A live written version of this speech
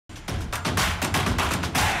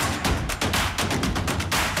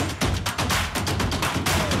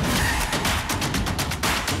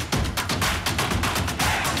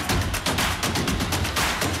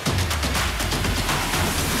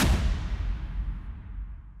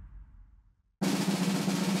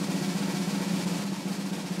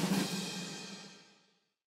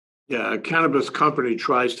Yeah, a cannabis company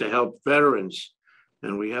tries to help veterans,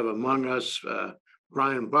 and we have among us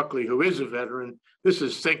Bryan Buckley, who is a veteran. This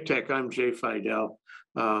is ThinkTech. I'm Jay Fidell.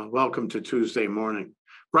 Welcome to Tuesday morning.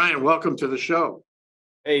 Bryan, welcome to the show.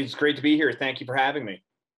 Hey, it's great to be here. Thank you for having me.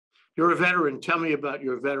 You're a veteran. Tell me about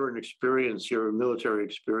your veteran experience, your military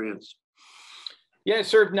experience. Yeah, I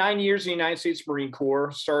served 9 years in the United States Marine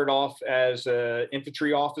Corps. Started off as an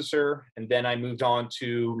infantry officer, and then I moved on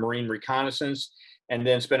to Marine reconnaissance, and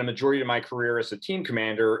then spent a majority of my career as a team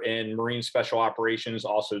commander in Marine Special Operations,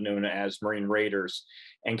 also known as Marine Raiders,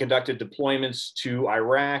 and conducted deployments to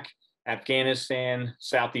Iraq, Afghanistan,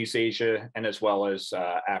 Southeast Asia, and as well as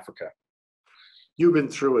Africa. You've been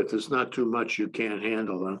through it. There's not too much you can't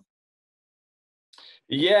handle, huh?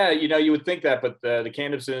 Yeah, you would think that, but the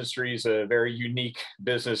cannabis industry is a very unique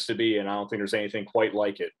business to be in. I don't think there's anything quite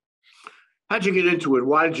like it. How'd you get into it?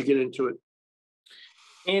 Why did you get into it?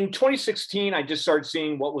 In 2016, I just started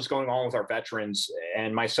seeing what was going on with our veterans,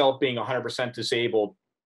 and myself being 100% disabled.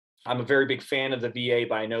 I'm a very big fan of the VA,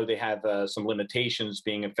 but I know they have some limitations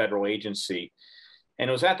being a federal agency. And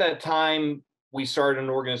it was at that time we started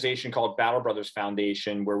an organization called Battle Brothers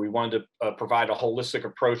Foundation, where we wanted to provide a holistic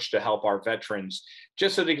approach to help our veterans,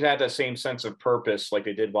 just so they could have that same sense of purpose like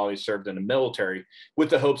they did while they served in the military,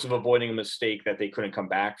 with the hopes of avoiding a mistake that they couldn't come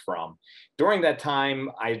back from. During that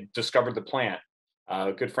time, I discovered the plant.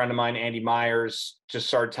 A good friend of mine, Andy Myers, just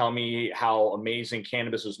started telling me how amazing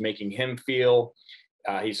cannabis was making him feel.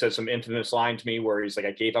 He said some infamous line to me where he's like,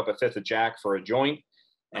 I gave up a fifth of Jack for a joint.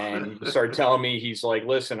 And he started telling me, he's like,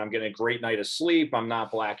 listen, I'm getting a great night of sleep. I'm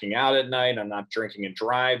not blacking out at night. I'm not drinking and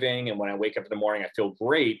driving. And when I wake up in the morning, I feel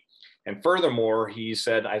great. And furthermore, he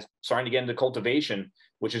said, I'm starting to get into cultivation,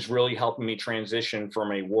 which is really helping me transition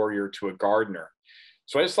from a warrior to a gardener.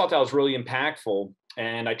 So I just thought that was really impactful.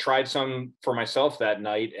 And I tried some for myself that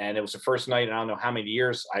night. And it was the first night in I don't know how many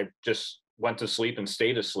years I just went to sleep and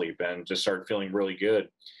stayed asleep and just started feeling really good.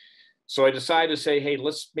 So I decided to say, hey,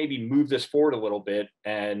 let's maybe move this forward a little bit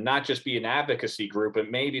and not just be an advocacy group,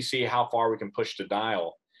 but maybe see how far we can push the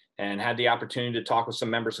dial. And had the opportunity to talk with some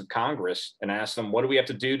members of Congress and ask them, what do we have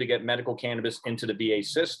to do to get medical cannabis into the VA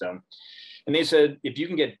system? And they said, if you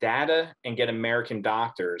can get data and get American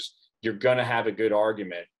doctors, you're going to have a good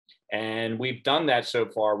argument. And we've done that so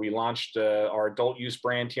far. We launched our adult use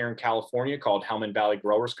brand here in California called Helmand Valley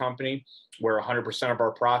Growers Company, where 100% of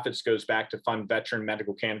our profits goes back to fund veteran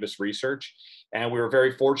medical cannabis research. And we were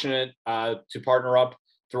very fortunate to partner up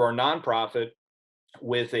through our nonprofit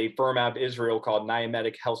with a firm out of Israel called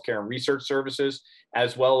Niamedic Healthcare and Research Services,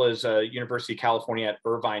 as well as University of California at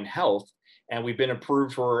Irvine Health. And we've been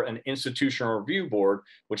approved for an institutional review board,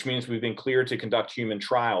 which means we've been cleared to conduct human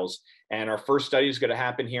trials. And our first study is going to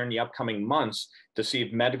happen here in the upcoming months to see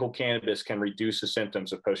if medical cannabis can reduce the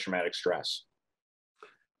symptoms of post-traumatic stress.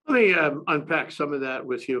 Let me unpack some of that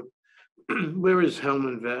with you. Where is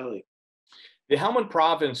Helmand Valley? The Helmand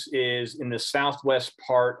province is in the southwest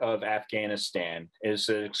part of Afghanistan. It's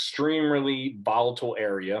an extremely volatile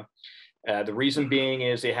area. The reason being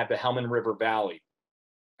is they have the Helmand River Valley.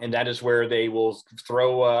 And that is where they will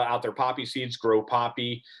throw out their poppy seeds, grow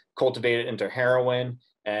poppy, cultivate it into heroin,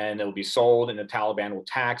 and it'll be sold, and the Taliban will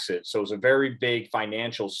tax it. So it's a very big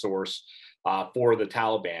financial source for the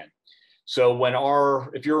Taliban. So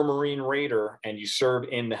if you're a Marine Raider and you serve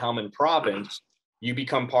in the Helmand province, you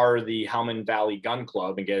become part of the Helmand Valley Gun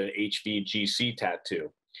Club and get an HVGC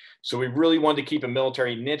tattoo. So we really wanted to keep a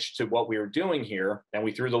military niche to what we were doing here, and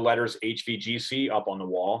we threw the letters HVGC up on the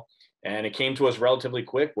wall. And it came to us relatively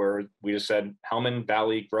quick where we just said Helmand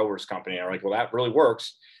Valley Growers Company. And we're like, well, that really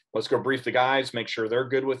works. Let's go brief the guys, make sure they're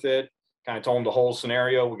good with it. Kind of told them the whole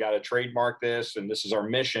scenario. We got to trademark this, and this is our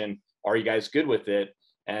mission. Are you guys good with it?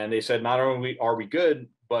 And they said, not only are we good,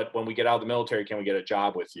 but when we get out of the military, can we get a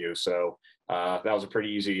job with you? So that was a pretty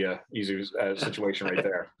easy situation right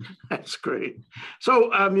there. That's great.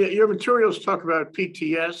 So your materials talk about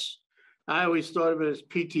PTS. I always thought of it as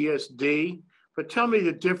PTSD. But tell me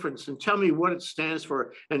the difference, and tell me what it stands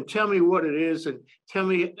for, and tell me what it is, and tell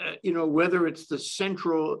me, whether it's the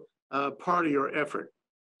central part of your effort.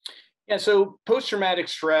 Yeah, so post-traumatic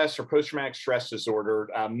stress or post-traumatic stress disorder,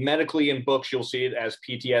 medically in books, you'll see it as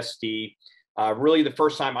PTSD. Really, the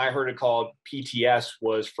first time I heard it called PTS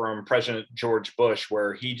was from President George Bush,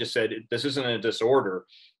 where he just said, this isn't a disorder.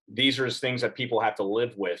 These are just things that people have to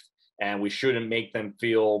live with, and we shouldn't make them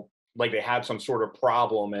feel like they have some sort of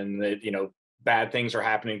problem and that, bad things are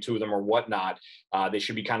happening to them or whatnot. They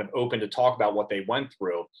should be kind of open to talk about what they went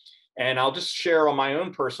through. And I'll just share on my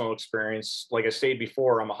own personal experience. Like I stated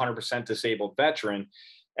before, I'm a 100% disabled veteran,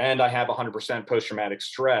 and I have 100% post-traumatic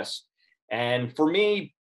stress. And for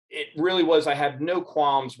me, it really was, I had no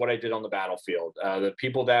qualms what I did on the battlefield. The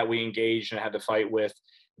people that we engaged and had to fight with,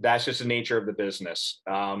 that's just the nature of the business.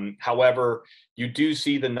 However, you do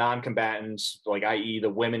see the non-combatants, like i.e. the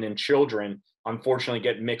women and children, unfortunately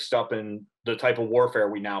get mixed up in the type of warfare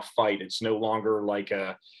we now fight. It's no longer like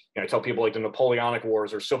I tell people like the Napoleonic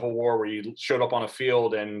Wars or Civil War where you showed up on a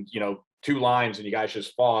field and, two lines and you guys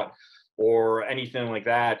just fought, or anything like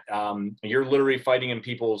that. You're literally fighting in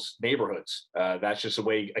people's neighborhoods. That's just the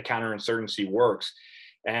way a counterinsurgency works.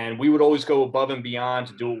 And we would always go above and beyond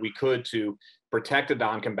to do what we could to protect the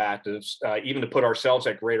non-combatants, even to put ourselves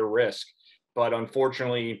at greater risk. But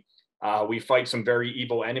unfortunately, we fight some very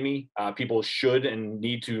evil enemy. People should and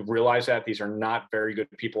need to realize that these are not very good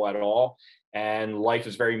people at all. And life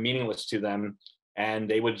is very meaningless to them. And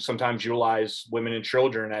they would sometimes utilize women and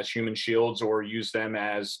children as human shields or use them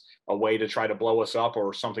as a way to try to blow us up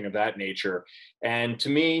or something of that nature. And to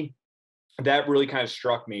me, that really kind of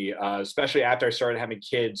struck me, especially after I started having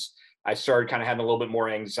kids. I started kind of having a little bit more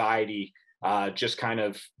anxiety, just kind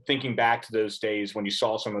of thinking back to those days when you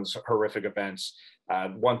saw some of those horrific events.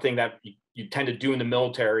 One thing that you tend to do in the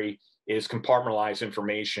military is compartmentalize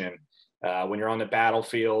information. When you're on the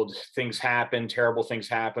battlefield, things happen, terrible things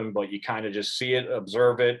happen, but you kind of just see it,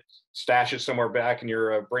 observe it, stash it somewhere back in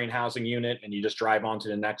your brain housing unit, and you just drive on to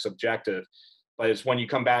the next objective. But it's when you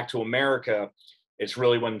come back to America, it's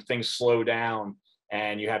really when things slow down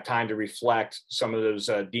and you have time to reflect, some of those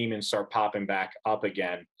demons start popping back up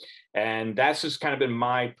again. And that's just kind of been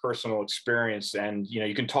my personal experience. And,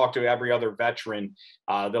 you can talk to every other veteran.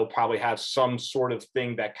 They'll probably have some sort of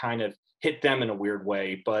thing that kind of hit them in a weird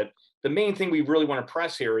way. But the main thing we really want to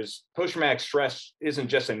press here is post-traumatic stress isn't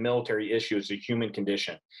just a military issue, it's a human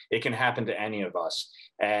condition. It can happen to any of us.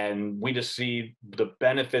 And we just see the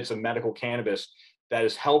benefits of medical cannabis that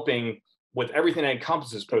is helping with everything that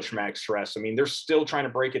encompasses post-traumatic stress. I mean, they're still trying to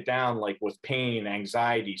break it down, like with pain,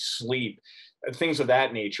 anxiety, sleep, things of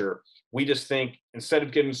that nature. We just think instead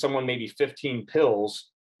of giving someone maybe 15 pills,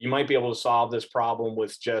 you might be able to solve this problem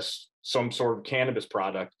with just some sort of cannabis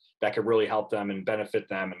product that could really help them and benefit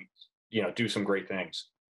them and, do some great things.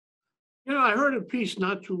 I heard a piece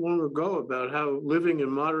not too long ago about how living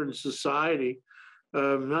in modern society,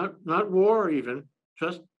 not war even,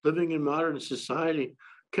 just living in modern society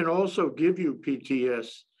can also give you PTS.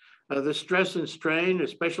 The stress and strain,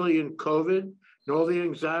 especially in COVID, and all the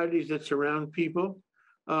anxieties that surround people.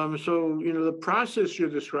 So, the process you're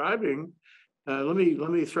describing, let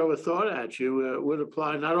me throw a thought at you, would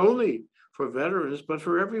apply not only for veterans, but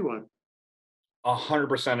for everyone.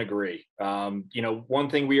 100% agree. One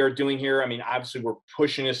thing we are doing here, I mean, obviously we're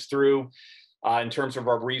pushing this through in terms of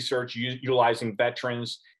our research, utilizing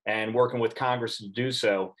veterans and working with Congress to do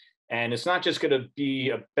so. And it's not just going to be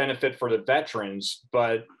a benefit for the veterans,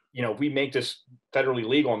 but, if we make this federally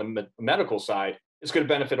legal on the medical side, it's going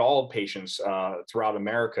to benefit all patients throughout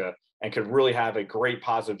America and could really have a great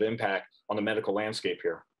positive impact on the medical landscape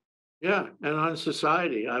here. Yeah, and on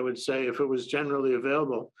society, I would say, if it was generally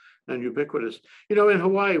available and ubiquitous. In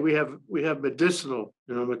Hawaii, we have medicinal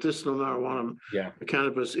marijuana. Yeah.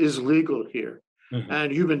 Cannabis is legal here. Mm-hmm.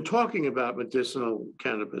 And you've been talking about medicinal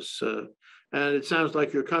cannabis, and it sounds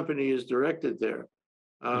like your company is directed there.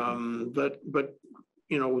 But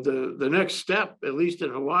the next step, at least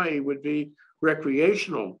in Hawaii, would be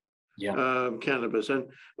recreational cannabis. And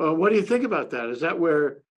what do you think about that? Is that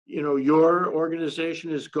where your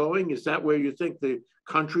organization is going? Is that where you think the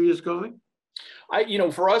country is going?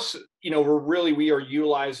 For us, we are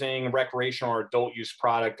utilizing recreational or adult use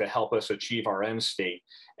product to help us achieve our end state.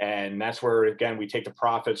 And that's where, again, we take the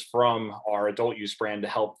profits from our adult use brand to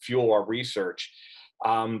help fuel our research.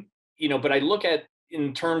 But I look at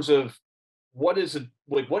in terms of what is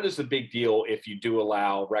the big deal if you do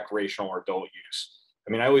allow recreational or adult use?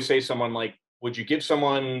 I mean, I always say someone like, would you give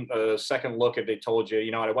someone a second look if they told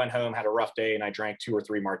you, I went home, had a rough day, and I drank 2 or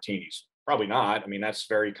 3 martinis? Probably not. I mean, that's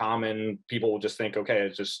very common. People will just think, okay,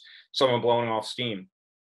 it's just someone blowing off steam.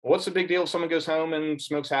 Well, what's the big deal if someone goes home and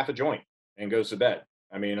smokes half a joint and goes to bed?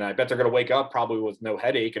 I mean, I bet they're going to wake up probably with no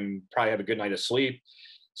headache and probably have a good night of sleep.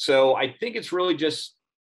 So I think it's really just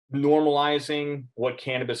normalizing what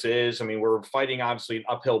cannabis is. I mean, we're fighting obviously an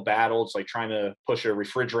uphill battle. It's like trying to push a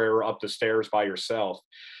refrigerator up the stairs by yourself.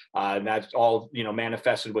 And that's all,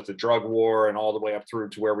 manifested with the drug war and all the way up through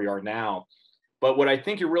to where we are now. But what I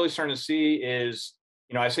think you're really starting to see is,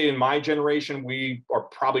 I say in my generation, we are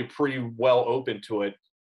probably pretty well open to it.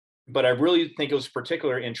 But I really think it was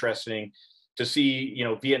particularly interesting to see,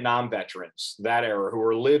 Vietnam veterans, that era, who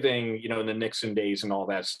were living, in the Nixon days and all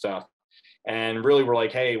that stuff. And really we're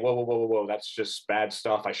like, hey, whoa, that's just bad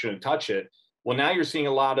stuff. I shouldn't touch it. Well, now you're seeing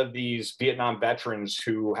a lot of these Vietnam veterans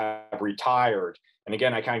who have retired. And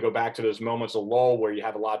again, I kind of go back to those moments of lull where you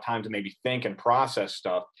have a lot of time to maybe think and process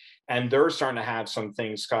stuff. And they're starting to have some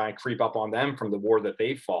things kind of creep up on them from the war that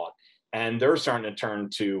they fought. And they're starting to turn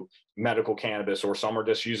to medical cannabis, or some are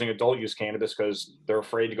just using adult use cannabis because they're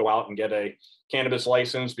afraid to go out and get a cannabis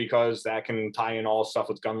license because that can tie in all stuff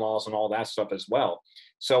with gun laws and all that stuff as well.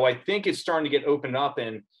 So I think it's starting to get opened up.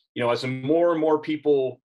 And, as more and more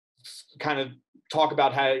people kind of talk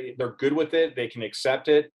about how they're good with it, they can accept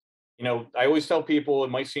it. I always tell people, it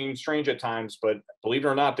might seem strange at times, but believe it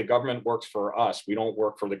or not, the government works for us. We don't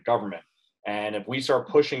work for the government. And if we start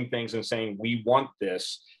pushing things and saying, we want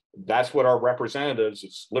this, that's what our representatives,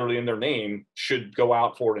 it's literally in their name, should go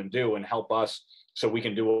out for it and do and help us so we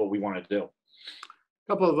can do what we want to do.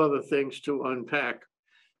 A couple of other things to unpack.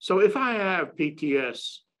 So if I have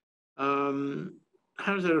PTS,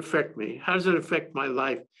 how does it affect me? How does it affect my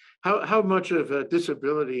life? How much of a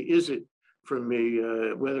disability is it for me,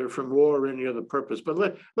 whether from war or any other purpose?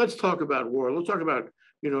 But let's talk about war. Let's talk about,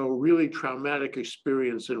 really traumatic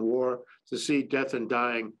experience in war, to see death and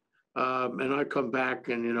dying. And I come back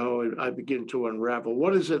and, I begin to unravel.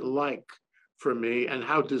 What is it like for me, and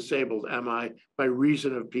how disabled am I by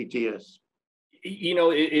reason of PTS?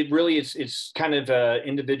 It really is, it's kind of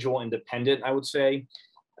individual independent, I would say.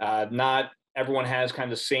 Not everyone has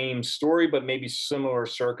kind of the same story, but maybe similar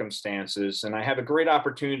circumstances. And I have a great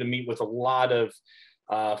opportunity to meet with a lot of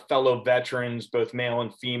fellow veterans, both male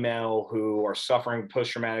and female, who are suffering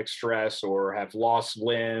post-traumatic stress or have lost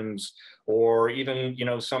limbs, or even,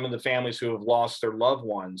 some of the families who have lost their loved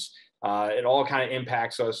ones. It all kind of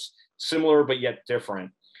impacts us, similar but yet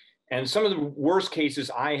different. And some of the worst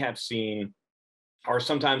cases I have seen are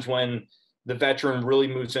sometimes when the veteran really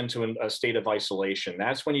moves into a state of isolation.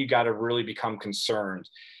 That's when you got to really become concerned,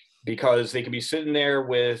 because they could be sitting there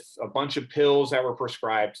with a bunch of pills that were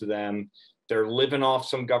prescribed to them. They're living off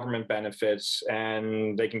some government benefits,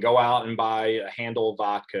 and they can go out and buy a handle of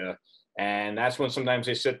vodka. And that's when sometimes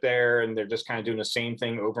they sit there and they're just kind of doing the same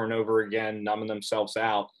thing over and over again, numbing themselves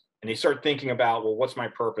out. And they start thinking about, well, what's my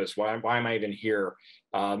purpose? Why am I even here?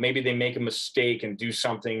 Maybe they make a mistake and do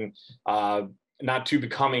something not too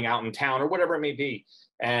becoming out in town or whatever it may be.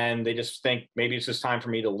 And they just think, maybe it's just time for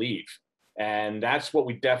me to leave. And that's what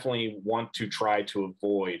we definitely want to try to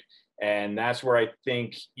avoid. And that's where I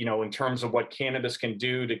think, in terms of what cannabis can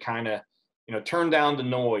do to kind of, turn down the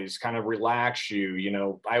noise, kind of relax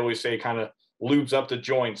you, I always say kind of lubes up the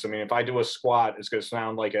joints. I mean, if I do a squat, it's going to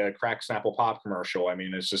sound like a Crack Snapple Pop commercial. I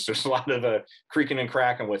mean, it's just, there's a lot of creaking and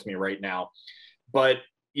cracking with me right now. But,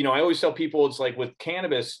 I always tell people, it's like with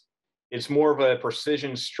cannabis, it's more of a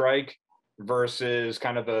precision strike versus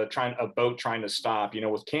kind of a boat trying to stop.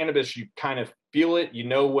 With cannabis, you kind of feel it,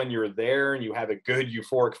 when you're there and you have a good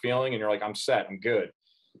euphoric feeling and you're like, I'm set, I'm good.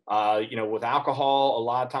 With alcohol, a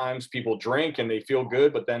lot of times people drink and they feel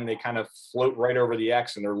good, but then they kind of float right over the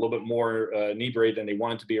X and they're a little bit more inebriated than they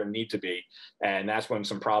want to be or need to be. And that's when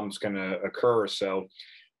some problems can occur. So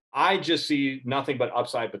I just see nothing but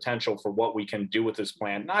upside potential for what we can do with this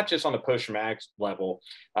plant, not just on the post-traumatic level,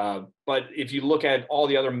 but if you look at all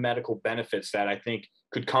the other medical benefits that I think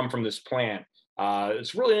could come from this plant,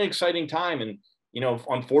 it's really an exciting time. And,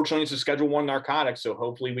 unfortunately, it's a Schedule I narcotic, so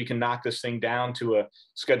hopefully we can knock this thing down to a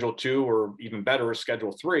Schedule II, or even better, a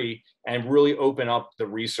Schedule III, and really open up the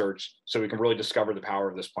research so we can really discover the power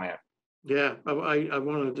of this plant. Yeah, I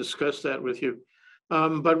want to discuss that with you.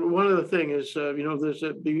 But one of the things is,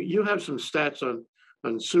 you have some stats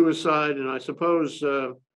on suicide, and I suppose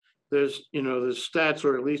there's stats,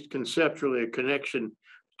 or at least conceptually, a connection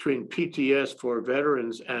between PTS for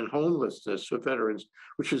veterans and homelessness for veterans,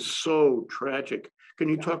 which is so tragic. Can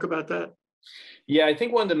you talk about that? Yeah, I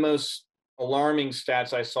think one of the most alarming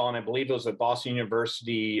stats I saw, and I believe it was a Boston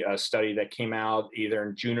University study that came out either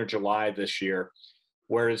in June or July this year,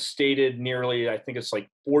 where it stated nearly, I think it's like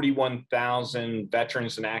 41,000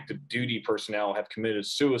 veterans and active duty personnel have committed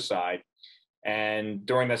suicide. And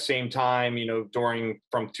during that same time,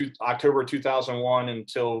 from October 2001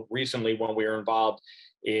 until recently, when we were involved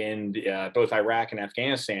in both Iraq and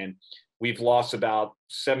Afghanistan, we've lost about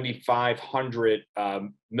 7,500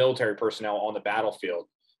 military personnel on the battlefield.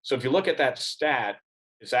 So if you look at that stat,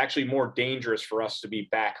 it's actually more dangerous for us to be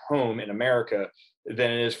back home in America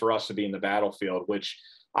than it is for us to be in the battlefield, which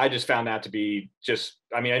I just found that to be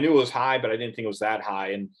I knew it was high, but I didn't think it was that high.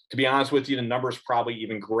 And to be honest with you, the number is probably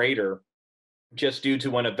even greater, just due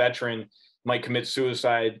to when a veteran might commit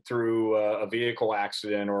suicide through a vehicle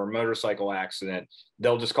accident or a motorcycle accident.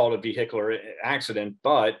 They'll just call it a vehicular accident,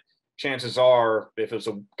 but chances are, if it's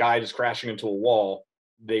a guy just crashing into a wall,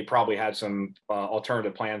 they probably had some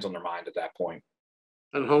alternative plans on their mind at that point.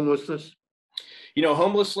 And homelessness?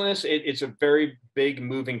 Homelessness, it's a very big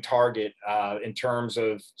moving target in terms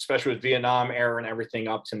of, especially with Vietnam era and everything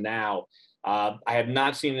up to now. I have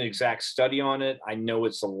not seen an exact study on it. I know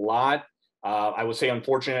it's a lot. I would say,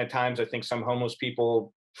 unfortunately, at times, I think some homeless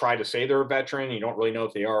people try to say they're a veteran. You don't really know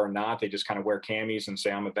if they are or not. They just kind of wear camis and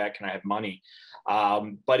say, I'm a vet, can I have money?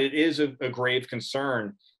 But it is a grave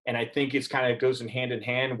concern. And I think it's kind of goes in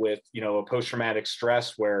hand with, a post-traumatic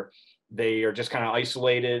stress where they are just kind of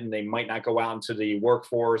isolated and they might not go out into the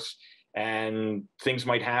workforce and things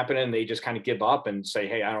might happen and they just kind of give up and say,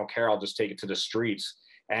 hey, I don't care. I'll just take it to the streets.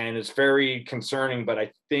 And it's very concerning. But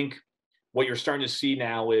I think what you're starting to see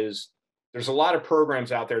now is there's a lot of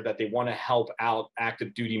programs out there that they want to help out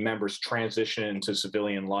active duty members transition into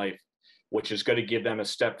civilian life, which is going to give them a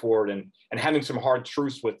step forward and having some hard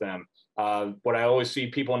truths with them. What I always see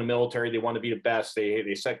people in the military, they want to be the best.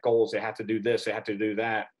 They set goals. They have to do this. They have to do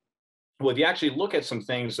that. Well, if you actually look at some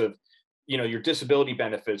things of, your disability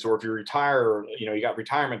benefits, or if you retire, you got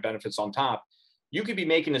retirement benefits on top, you could be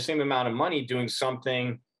making the same amount of money doing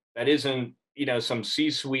something that isn't, some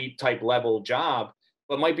C-suite type level job,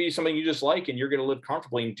 but might be something you just like and you're going to live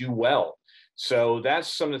comfortably and do well. So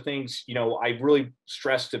that's some of the things, I really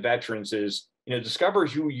stress to veterans is, discover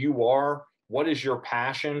who you are, what is your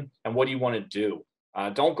passion, and what do you want to do?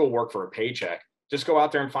 Don't go work for a paycheck. Just go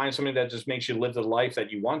out there and find something that just makes you live the life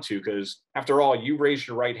that you want to. Because after all, you raised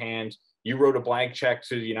your right hand, you wrote a blank check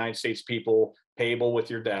to the United States people, payable with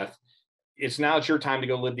your death. It's your time to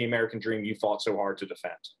go live the American dream you fought so hard to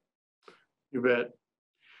defend. You bet.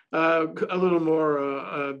 A little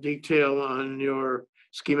more detail on your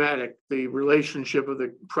schematic, the relationship of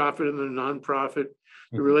the profit and the nonprofit,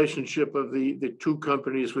 the relationship of the two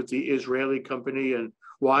companies with the Israeli company, and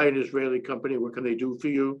why an Israeli company, what can they do for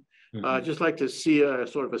you? Just like to see a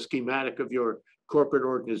sort of a schematic of your corporate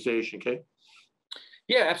organization, okay?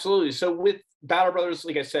 Yeah, absolutely. So with Battle Brothers,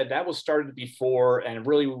 like I said, that was started before, and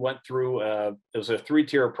really we went through, it was a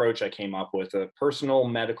 3-tier approach I came up with, personal,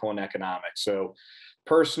 medical, and economic. So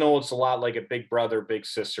personal, it's a lot like a big brother, big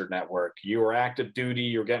sister network. You are active duty,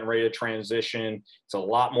 you're getting ready to transition. It's a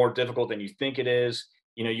lot more difficult than you think it is.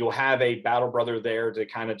 You'll have a battle brother there to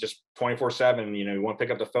kind of just 24/7, you want to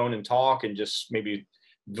pick up the phone and talk and just maybe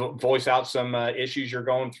voice out some issues you're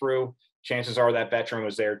going through. Chances are that veteran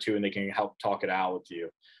was there too, and they can help talk it out with you.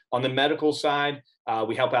 On the medical side,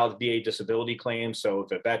 we help out with VA disability claims. So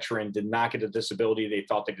if a veteran did not get a disability they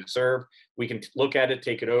thought they deserved, we can look at it,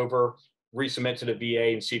 take it over, resubmit to the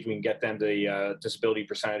VA, and see if we can get them the disability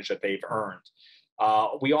percentage that they've earned.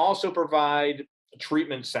 We also provide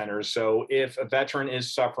treatment centers. So if a veteran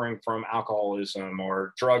is suffering from alcoholism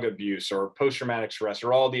or drug abuse or post-traumatic stress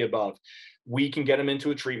or all the above, we can get them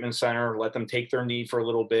into a treatment center, let them take their knee for a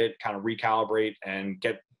little bit, kind of recalibrate and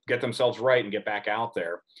get themselves right and get back out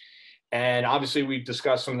there. And obviously we've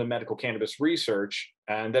discussed some of the medical cannabis research.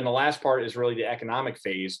 And then the last part is really the economic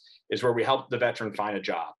phase, is where we help the veteran find a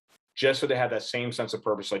job, just so they have that same sense of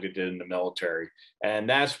purpose like they did in the military. And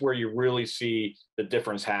that's where you really see the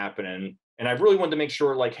difference happen. And I really wanted to make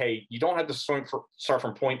sure, like, hey, you don't have to start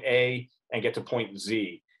from point A and get to point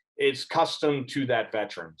Z. It's custom to that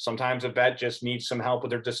veteran. Sometimes a vet just needs some help with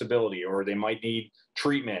their disability, or they might need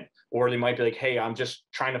treatment, or they might be like, hey, I'm just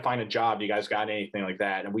trying to find a job. You guys got anything like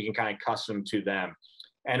that? And we can kind of custom to them.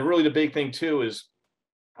 And really the big thing too is,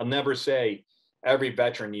 I'll never say every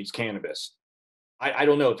veteran needs cannabis. I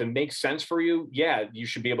don't know if it makes sense for you. Yeah, you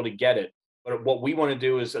should be able to get it. But what we want to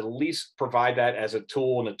do is at least provide that as a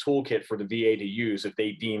tool and a toolkit for the VA to use if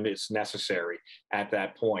they deem it's necessary at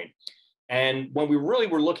that point. And when we really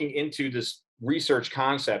were looking into this research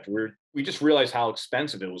concept, we just realized how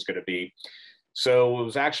expensive it was going to be. So it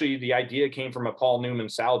was actually, the idea came from a Paul Newman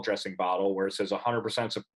salad dressing bottle where it says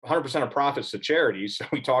 100% of profits to charity. So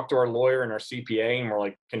we talked to our lawyer and our CPA and we're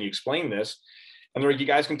like, can you explain this? And they're like, you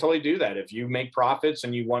guys can totally do that. If you make profits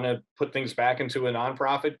and you want to put things back into a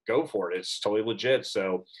nonprofit, go for it. It's totally legit.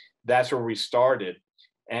 So that's where we started.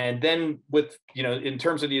 And then with, in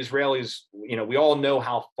terms of the Israelis, we all know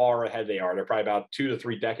how far ahead they are. They're probably about 2 to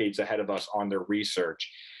 3 decades ahead of us on their research.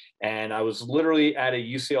 And I was literally at a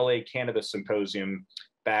UCLA cannabis symposium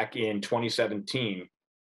back in 2017.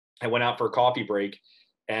 I went out for a coffee break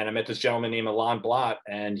and I met this gentleman named Helmand Valley,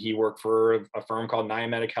 and he worked for a firm called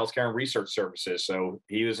Niamedic Healthcare and Research Services. So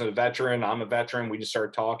he was a veteran, I'm a veteran. We just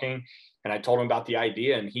started talking and I told him about the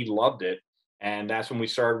idea and he loved it. And that's when we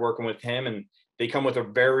started working with him. And they come with a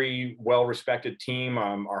very well-respected team.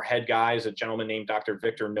 Our head guy is a gentleman named Dr.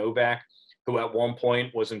 Victor Novak, who at one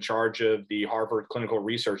point was in charge of the Harvard Clinical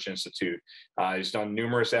Research Institute. He's done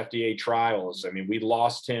numerous FDA trials. I mean, we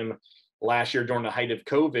lost him last year during the height of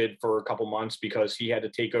COVID for a couple months because he had to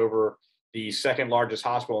take over the second largest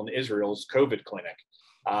hospital in Israel's COVID clinic.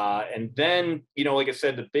 And then, like I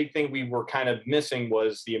said, the big thing we were kind of missing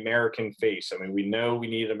was the American face. I mean, we know we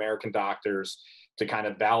need American doctors to kind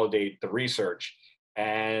of validate the research.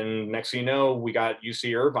 And next thing you know, we got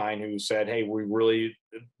UC Irvine who said, hey, we really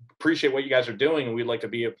appreciate what you guys are doing and we'd like to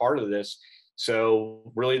be a part of this.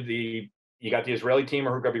 So really you got the Israeli team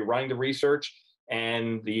who are going to be running the research,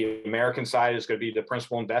 and the American side is going to be the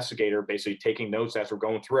principal investigator, basically taking notes as we're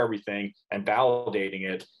going through everything and validating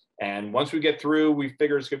it. And once we get through, we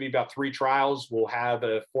figure it's going to be about 3 trials. We'll have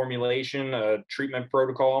a formulation, a treatment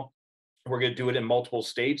protocol. We're going to do it in multiple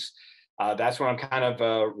states. That's when I'm kind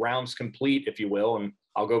of rounds complete, if you will. And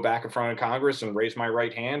I'll go back in front of Congress and raise my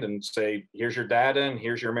right hand and say, here's your data and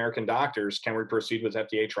here's your American doctors. Can we proceed with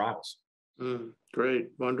FDA trials? Great.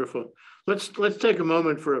 Wonderful. Let's take a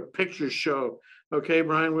moment for a picture show. Okay,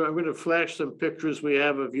 Bryan, I'm going to flash some pictures we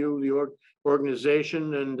have of you, the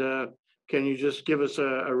organization, and can you just give us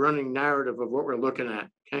a running narrative of what we're looking at?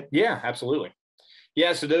 Okay. Yeah, absolutely.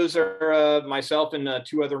 Yeah, so those are myself and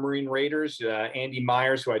 2 other Marine Raiders. Andy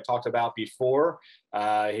Myers, who I talked about before.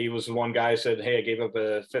 He was the one guy who said, hey, I gave up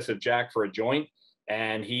a fifth of Jack for a joint.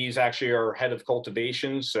 And he's actually our head of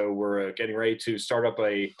cultivation. So we're getting ready to start up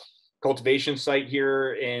a cultivation site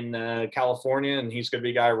here in California. And he's going to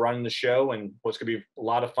be the guy running the show. And what's going to be a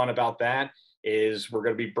lot of fun about that is we're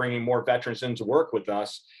going to be bringing more veterans in to work with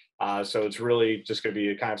us. So it's really just going to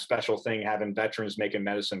be a kind of special thing having veterans making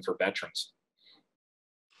medicine for veterans.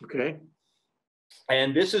 Okay.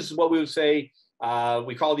 And this is what we would say,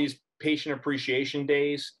 we call these patient appreciation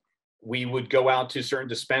days. We would go out to certain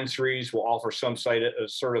dispensaries. We'll offer some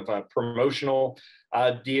sort of a promotional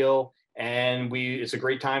deal. And it's a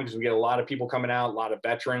great time because we get a lot of people coming out, a lot of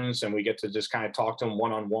veterans, and we get to just kind of talk to them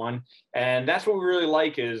one-on-one. And that's what we really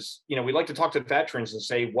like is, we like to talk to veterans and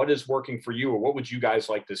say, what is working for you or what would you guys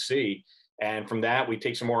like to see? And from that, we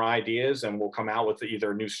take some more ideas and we'll come out with either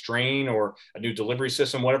a new strain or a new delivery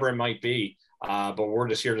system, whatever it might be. But we're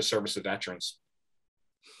just here to service the veterans.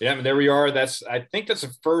 Yeah, and there we are. I think that's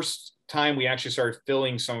the first time we actually started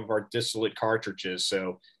filling some of our distillate cartridges.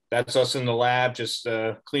 So that's us in the lab, just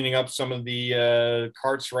cleaning up some of the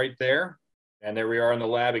carts right there. And there we are in the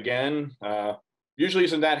lab again. Usually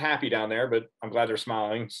isn't that happy down there, but I'm glad they're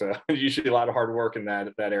smiling. So usually a lot of hard work in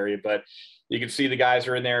that area. But you can see the guys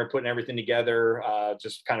are in there putting everything together,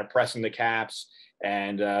 just kind of pressing the caps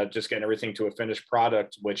and just getting everything to a finished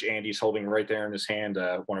product, which Andy's holding right there in his hand,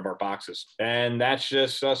 one of our boxes. And that's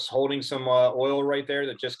just us holding some oil right there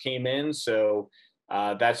that just came in. So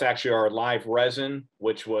that's actually our live resin,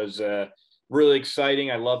 which was really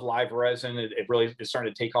exciting. I love live resin. It really is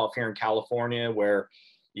starting to take off here in California, where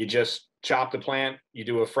you just chop the plant, you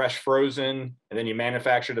do a fresh frozen, and then you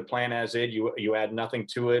manufacture the plant as is. You add nothing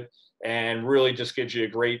to it, and really just gives you a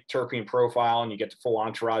great terpene profile, and you get the full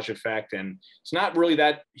entourage effect. And it's not really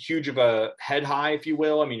that huge of a head high, if you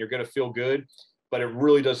will. I mean, you're going to feel good, but it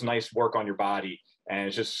really does nice work on your body, and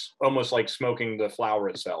it's just almost like smoking the flower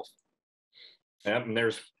itself. Yep, and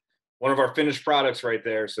there's one of our finished products right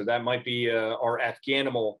there. So that might be our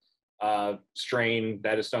Afghanimal strain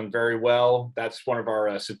that has done very well. That's one of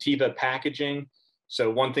our sativa packaging. So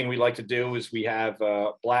one thing we like to do is we have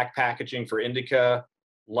black packaging for indica,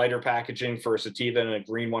 lighter packaging for sativa, and a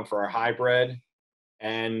green one for our hybrid.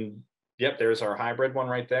 And yep, there's our hybrid one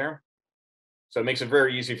right there. So it makes it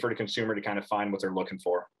very easy for the consumer to kind of find what they're looking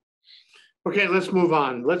for. Okay, let's move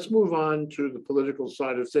on. Let's move on to the political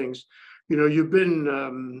side of things. You've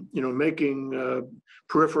been, making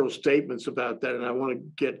peripheral statements about that, and I want to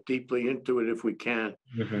get deeply into it if we can.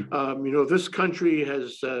 Mm-hmm. This country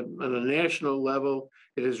has, on a national level,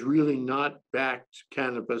 it has really not backed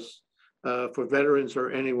cannabis for veterans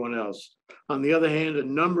or anyone else. On the other hand, a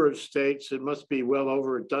number of states, it must be well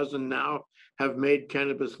over a dozen now, have made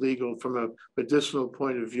cannabis legal from a medicinal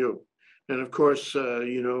point of view. And of course,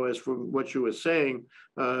 as from what you were saying,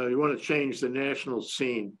 you want to change the national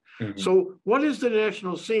scene. Mm-hmm. So what is the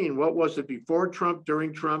national scene? What was it before Trump,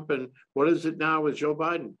 during Trump, and what is it now with Joe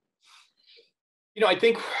Biden? I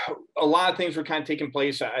think a lot of things were kind of taking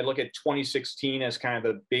place. I look at 2016 as kind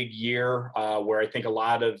of a big year where I think a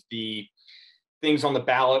lot of the things on the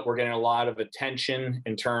ballot were getting a lot of attention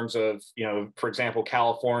in terms of, for example,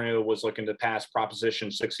 California was looking to pass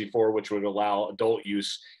Proposition 64, which would allow adult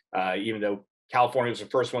use, even though California was the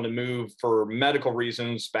first one to move for medical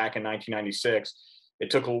reasons back in 1996. It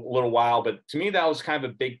took a little while, but to me, that was kind of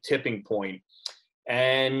a big tipping point.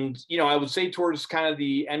 And, I would say towards kind of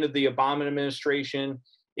the end of the Obama administration,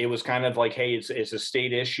 it was kind of like, hey, it's a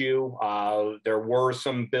state issue. There were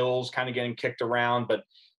some bills kind of getting kicked around, but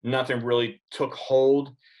nothing really took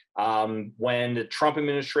hold. When the Trump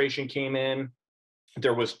administration came in,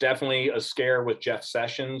 there was definitely a scare with Jeff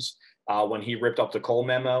Sessions when he ripped up the Cole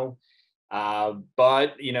memo.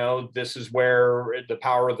 But, this is where the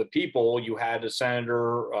power of the people, you had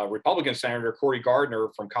Republican Senator Cory Gardner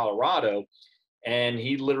from Colorado, and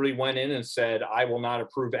he literally went in and said, I will not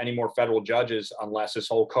approve any more federal judges unless this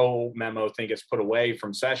whole Cole memo thing gets put away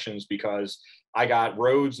from Sessions, because I got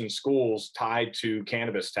roads and schools tied to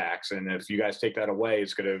cannabis tax. And if you guys take that away,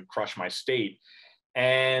 it's going to crush my state.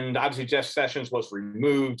 And obviously Jeff Sessions was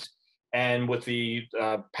removed. And with the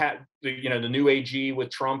new AG with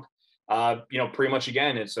Trump, pretty much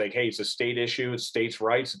again, it's like, hey, it's a state issue. It's states'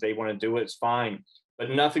 rights. If they want to do it, it's fine. But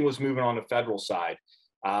nothing was moving on the federal side.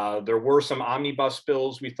 There were some omnibus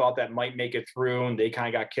bills we thought that might make it through, and they kind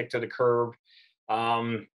of got kicked to the curb.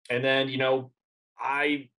 And then,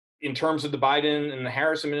 in terms of the Biden and the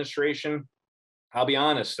Harris administration, I'll be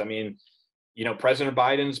honest. I mean, President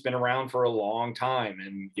Biden's been around for a long time,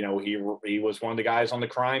 and, he was one of the guys on the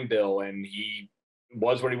crime bill, and he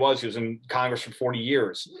was what he was. He was in Congress for 40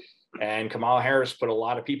 years. And Kamala Harris put a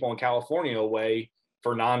lot of people in California away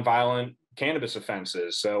for nonviolent cannabis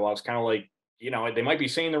offenses. So I was kind of like, they might be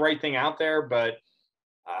saying the right thing out there, but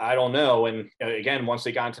I don't know. And again, once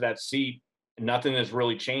they got into that seat, nothing has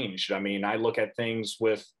really changed. I mean, I look at things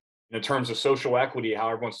in terms of social equity, how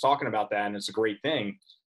everyone's talking about that, and it's a great thing.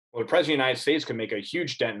 Well, the President of the United States could make a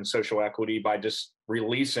huge dent in social equity by just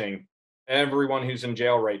releasing everyone who's in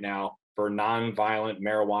jail right now for nonviolent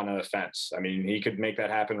marijuana offense. I mean, he could make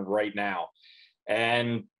that happen right now.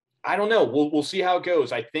 And I don't know. We'll see how it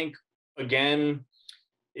goes. I think, again,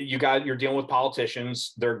 you're dealing with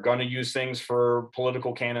politicians. They're going to use things for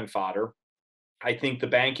political cannon fodder. I think the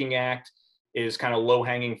Banking Act is kind of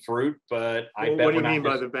low-hanging fruit, but what do you mean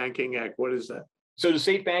by the Banking Act? What is that? So the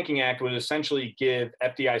Safe Banking Act would essentially give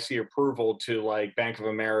FDIC approval to like Bank of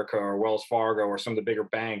America or Wells Fargo or some of the bigger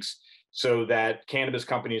banks, so that cannabis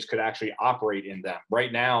companies could actually operate in them.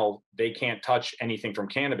 Right now, they can't touch anything from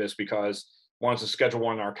cannabis because one, it's a Schedule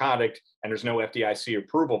I narcotic and there's no FDIC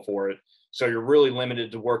approval for it. So you're really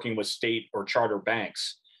limited to working with state or charter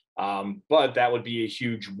banks. But that would be a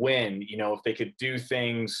huge win. If they could do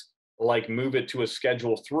things like move it to a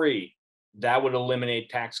Schedule III, that would eliminate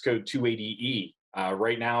tax code 280E.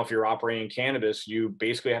 Right now, if you're operating cannabis, you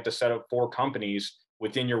basically have to set up 4 companies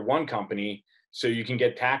within your one company so you can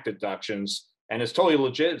get tax deductions. And it's totally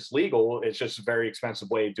legit. It's legal. It's just a very expensive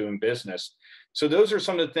way of doing business. So those are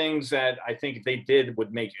some of the things that I think if they did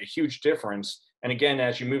would make a huge difference. And again,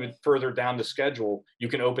 as you move it further down the schedule, you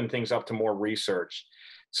can open things up to more research.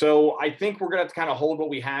 So I think we're going to have to kind of hold what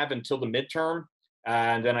we have until the midterm.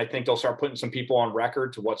 And then I think they'll start putting some people on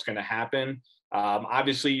record to what's going to happen.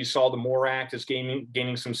 Obviously, you saw the MORE Act is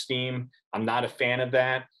gaining some steam. I'm not a fan of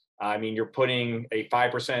that. I mean, you're putting a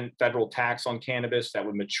 5% federal tax on cannabis that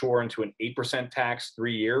would mature into an 8% tax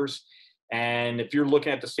 3 years. And if you're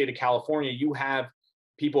looking at the state of California, you have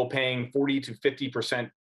people paying 40 to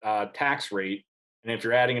 50% tax rate. And if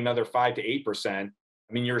you're adding another 5 to 8%, I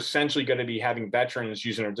mean, you're essentially going to be having veterans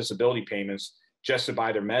using their disability payments just to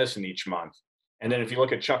buy their medicine each month. And then if you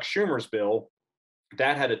look at Chuck Schumer's bill,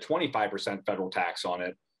 that had a 25% federal tax on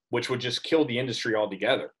it, which would just kill the industry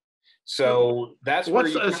altogether. So that's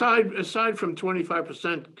what's aside from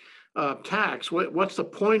 25% tax. What's the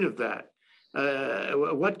point of that?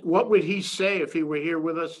 What would he say if he were here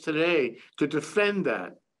with us today to defend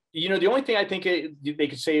that? The only thing I think they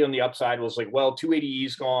could say on the upside was like, well, 280E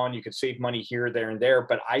is gone. You could save money here, there, and there.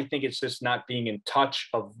 But I think it's just not being in touch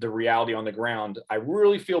of the reality on the ground. I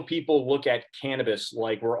really feel people look at cannabis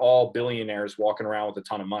like we're all billionaires walking around with a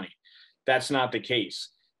ton of money. That's not the case.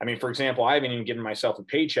 I mean, for example, I haven't even given myself a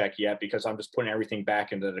paycheck yet because I'm just putting everything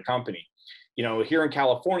back into the company. Here in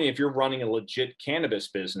California, if you're running a legit cannabis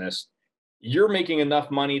business, you're making enough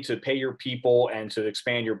money to pay your people and to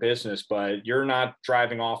expand your business, but you're not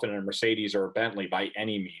driving off in a Mercedes or a Bentley by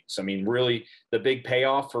any means. I mean, really, the big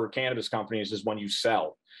payoff for cannabis companies is when you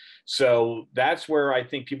sell. So that's where I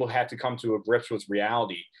think people have to come to a grips with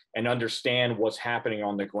reality and understand what's happening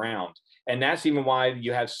on the ground. And that's even why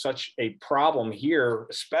you have such a problem here,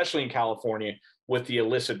 especially in California, with the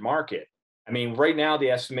illicit market. I mean, right now, they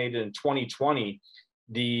estimated in 2020,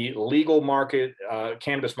 the legal market,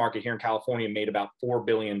 cannabis market here in California made about $4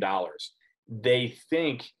 billion. They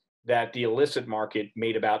think that the illicit market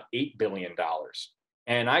made about $8 billion.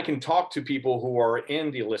 And I can talk to people who are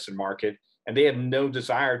in the illicit market, and they have no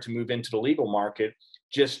desire to move into the legal market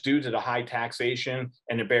just due to the high taxation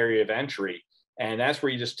and the barrier of entry. And that's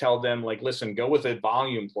where you just tell them, like, listen, go with a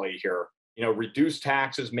volume play here, reduce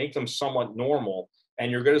taxes, make them somewhat normal,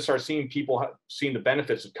 and you're going to start seeing people seeing the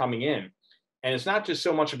benefits of coming in. And it's not just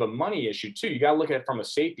so much of a money issue too. You got to look at it from a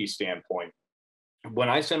safety standpoint. When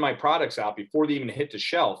I send my products out, before they even hit the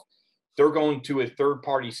shelf, they're going to a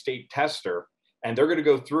third-party state tester, and they're going to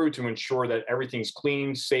go through to ensure that everything's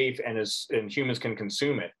clean, safe, and humans can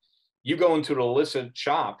consume it. You go into an illicit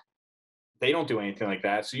shop, they don't do anything like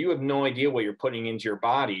that. So you have no idea what you're putting into your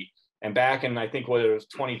body. And back in, I think, what it was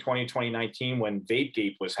 2020, 2019, when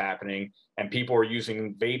VapeGate was happening and people were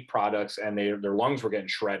using vape products and their lungs were getting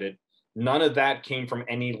shredded, none of that came from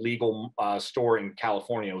any legal store in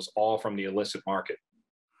California. It was all from the illicit market.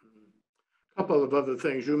 A couple of other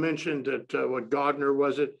things. You mentioned that what Gardner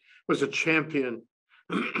was a champion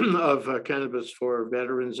of cannabis for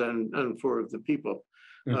veterans and for the people,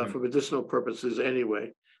 for medicinal purposes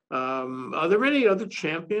anyway. Are there any other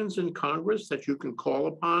champions in Congress that you can call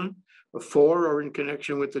upon for or in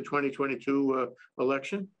connection with the 2022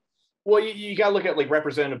 election? Well, you got to look at, like,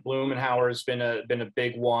 Representative Blumenauer has been a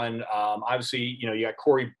big one. Obviously, you got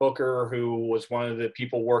Cory Booker, who was one of the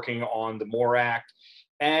people working on the MORE Act.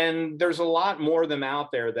 And there's a lot more of them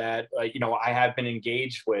out there that, I have been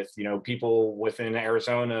engaged with, people within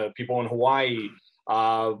Arizona, people in Hawaii,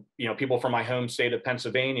 people from my home state of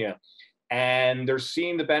Pennsylvania. And they're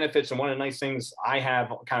seeing the benefits. And one of the nice things I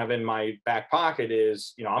have kind of in my back pocket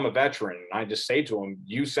is, I'm a veteran. And I just say to them,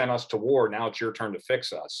 you sent us to war. Now it's your turn to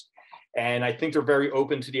fix us. And I think they're very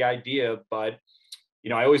open to the idea. But,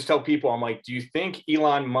 I always tell people, I'm like, do you think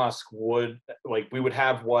Elon Musk we would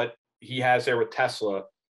have what he has there with Tesla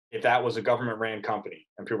if that was a government ran company?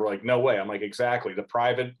 And people are like, no way. I'm like, exactly. The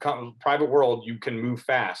private world, you can move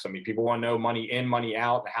fast. I mean, people want to know money in, money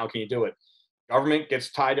out. How can you do it? Government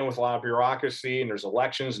gets tied in with a lot of bureaucracy, and there's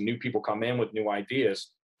elections and new people come in with new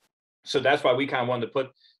ideas. So that's why we kind of wanted to put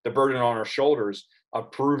the burden on our shoulders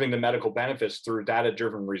of proving the medical benefits through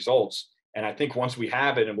data-driven results. And I think once we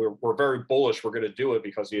have it, and we're very bullish, we're going to do it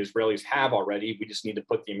because the Israelis have already. We just need to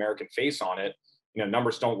put the American face on it.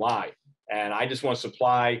 Numbers don't lie. And I just want to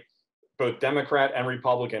supply both Democrat and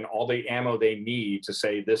Republican all the ammo they need to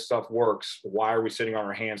say this stuff works. Why are we sitting on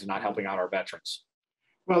our hands and not helping out our veterans?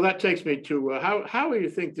 Well, that takes me to how do you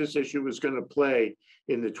think this issue is going to play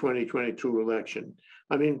in the 2022 election?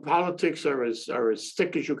 I mean, politics are as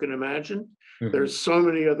thick as you can imagine. There's so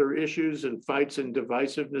many other issues and fights and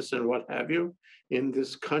divisiveness and what have you in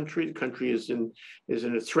this country. The country is in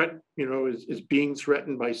a threat, is being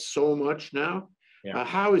threatened by so much now. Yeah.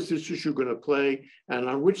 How is this issue going to play, and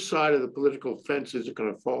on which side of the political fence is it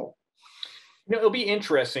going to fall? It'll be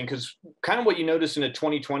interesting because kind of what you noticed in the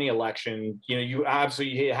 2020 election, you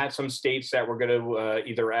obviously had some states that were going to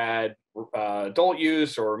either add adult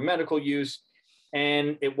use or medical use,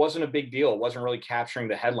 and it wasn't a big deal. It wasn't really capturing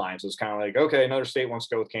the headlines. It was kind of like, okay, another state wants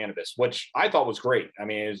to go with cannabis, which I thought was great. I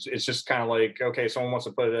mean, it's just kind of like, okay, someone wants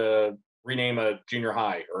to rename a junior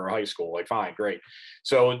high or a high school, like, fine, great.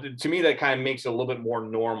 So to me, that kind of makes it a little bit more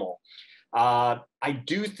normal. I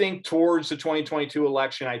do think towards the 2022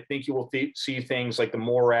 election, I think you will see things like the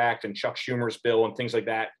MORE Act and Chuck Schumer's bill and things like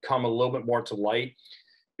that come a little bit more to light,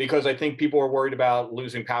 because I think people are worried about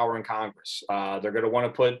losing power in Congress. They're going to want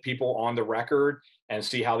to put people on the record and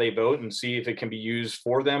see how they vote and see if it can be used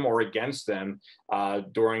for them or against them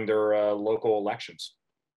during their local elections.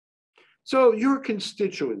 So your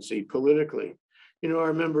constituency politically, I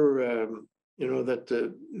remember, that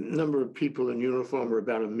the number of people in uniform are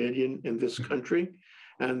about 1 million in this country.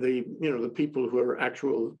 And the people who are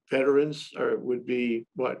actual veterans would be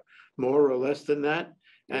what, more or less than that?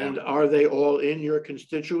 And are they all in your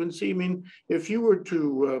constituency? I mean, if you were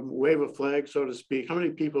to wave a flag, so to speak, how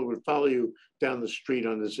many people would follow you down the street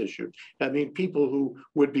on this issue? I mean, people who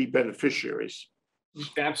would be beneficiaries.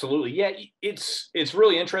 Absolutely. Yeah, it's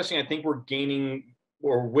really interesting. I think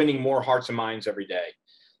we're winning more hearts and minds every day.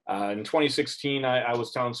 In 2016, I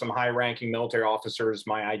was telling some high-ranking military officers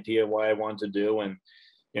my idea of what I wanted to do, and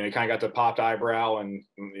you kind of got the popped eyebrow and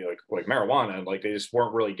like marijuana, like they just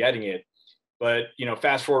weren't really getting it. But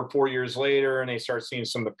fast forward 4 years later, and they start seeing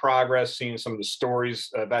some of the progress, seeing some of the stories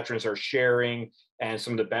veterans are sharing, and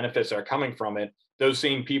some of the benefits that are coming from it. Those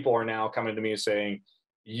same people are now coming to me saying,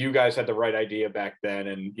 you guys had the right idea back then,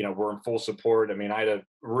 and we're in full support. I mean, I had a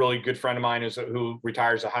really good friend of mine who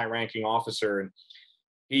retires a high-ranking officer, and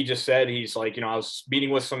he just said, he's like, I was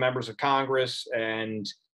meeting with some members of Congress, and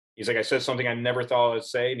he's like, I said something I never thought I'd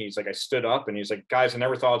say, and he's like, I stood up, and he's like, guys, I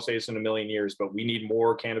never thought I'd say this in a million years, but we need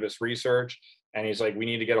more cannabis research, and he's like, we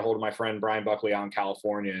need to get a hold of my friend Bryan Buckley out in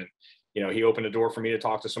California. And he opened a door for me to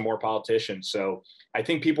talk to some more politicians. So I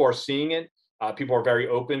think people are seeing it. People are very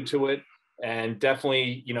open to it, and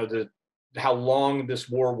definitely, how long this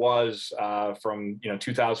war was from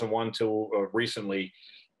 2001 till recently.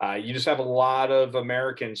 You just have a lot of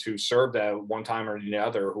Americans who served at one time or the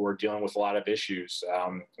other who are dealing with a lot of issues.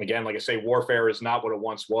 Again, like I say, warfare is not what it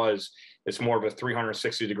once was. It's more of a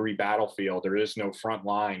 360-degree battlefield. There is no front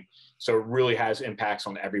line. So it really has impacts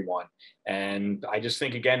on everyone. And I just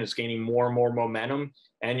think, again, it's gaining more and more momentum.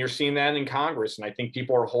 And you're seeing that in Congress. And I think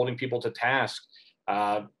people are holding people to task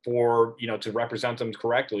for, to represent them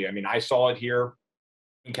correctly. I mean, I saw it here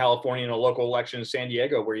in California in a local election in San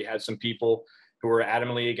Diego, where you had some people who were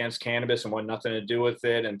adamantly against cannabis and wanted nothing to do with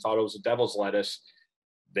it and thought it was a devil's lettuce.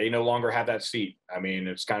 They no longer have that seat. I mean,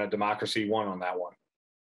 it's kind of democracy won on that one.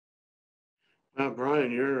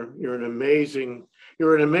 Bryan, you're an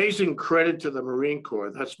amazing credit to the Marine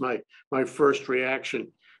Corps. That's my first reaction.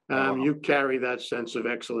 You carry that sense of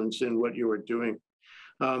excellence in what you are doing.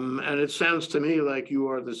 And it sounds to me like you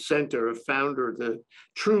are the center, a founder,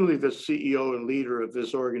 truly the CEO and leader of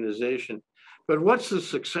this organization. But what's the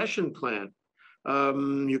succession plan?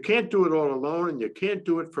 You can't do it all alone, and you can't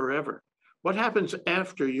do it forever. What happens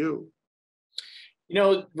after you?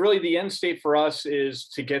 Really the end state for us is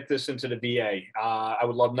to get this into the VA. I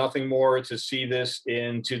would love nothing more to see this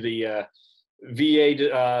into the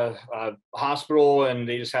VA hospital, and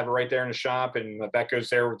they just have it right there in the shop, and the vet goes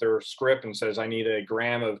there with their script and says, I need a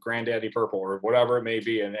gram of Granddaddy Purple or whatever it may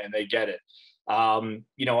be, and they get it.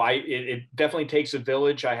 It definitely takes a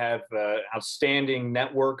village. I have an outstanding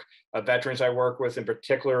network of veterans I work with, in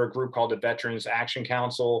particular a group called the Veterans Action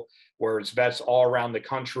Council, where it's vets all around the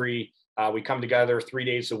country. We come together 3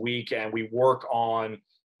 days a week and we work on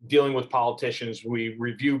dealing with politicians. We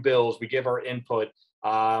review bills, we give our input.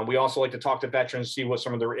 We also like to talk to veterans, see what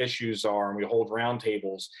some of their issues are, and we hold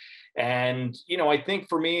roundtables. And, I think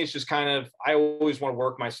for me, it's just I always want to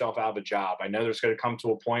work myself out of a job. I know there's going to come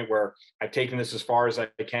to a point where I've taken this as far as I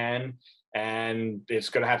can, and it's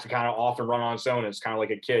going to have to kind of off and run on its own. It's kind of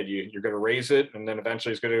like a kid. You're going to raise it, and then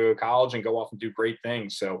eventually it's going to go to college and go off and do great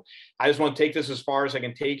things. So I just want to take this as far as I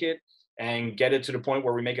can take it and get it to the point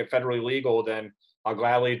where we make it federally legal. Then I'll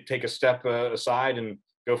gladly take a step aside and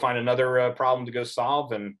go find another problem to go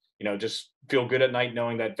solve, and, just feel good at night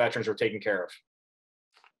knowing that veterans are taken care of.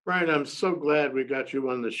 Bryan, I'm so glad we got you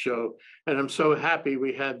on the show, and I'm so happy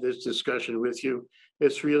we had this discussion with you.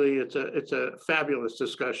 It's a fabulous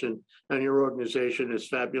discussion, and your organization is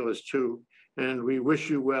fabulous too. And we wish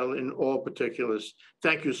you well in all particulars.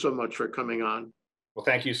 Thank you so much for coming on. Well,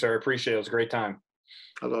 thank you, sir. Appreciate it. It was a great time.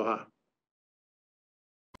 Aloha.